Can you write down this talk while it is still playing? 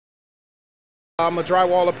I'm a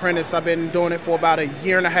drywall apprentice. I've been doing it for about a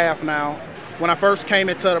year and a half now. When I first came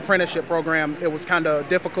into the apprenticeship program, it was kind of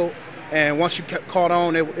difficult, and once you caught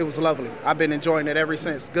on, it was lovely. I've been enjoying it ever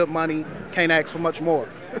since. Good money, can't ask for much more.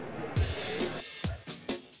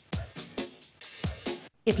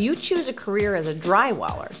 If you choose a career as a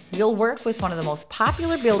drywaller, you'll work with one of the most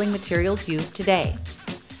popular building materials used today.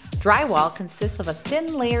 Drywall consists of a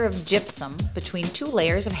thin layer of gypsum between two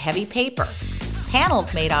layers of heavy paper.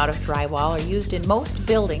 Panels made out of drywall are used in most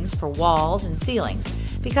buildings for walls and ceilings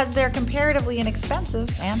because they're comparatively inexpensive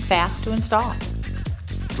and fast to install.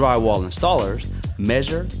 Drywall installers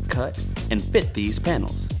measure, cut, and fit these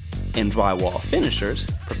panels, and drywall finishers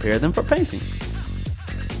prepare them for painting.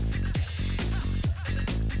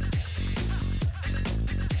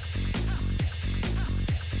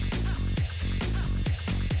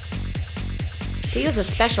 They use a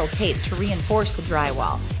special tape to reinforce the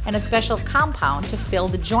drywall and a special compound to fill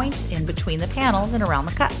the joints in between the panels and around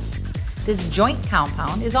the cuts. This joint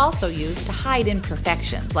compound is also used to hide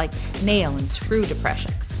imperfections like nail and screw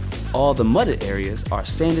depressions. All the mudded areas are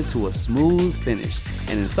sanded to a smooth finish,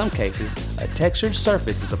 and in some cases, a textured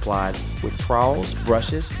surface is applied with trowels,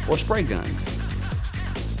 brushes, or spray guns.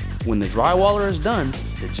 When the drywaller is done,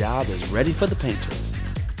 the job is ready for the painter.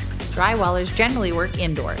 Drywallers generally work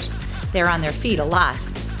indoors. They're on their feet a lot.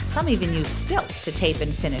 Some even use stilts to tape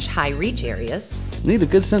and finish high reach areas. Need a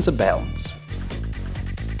good sense of balance.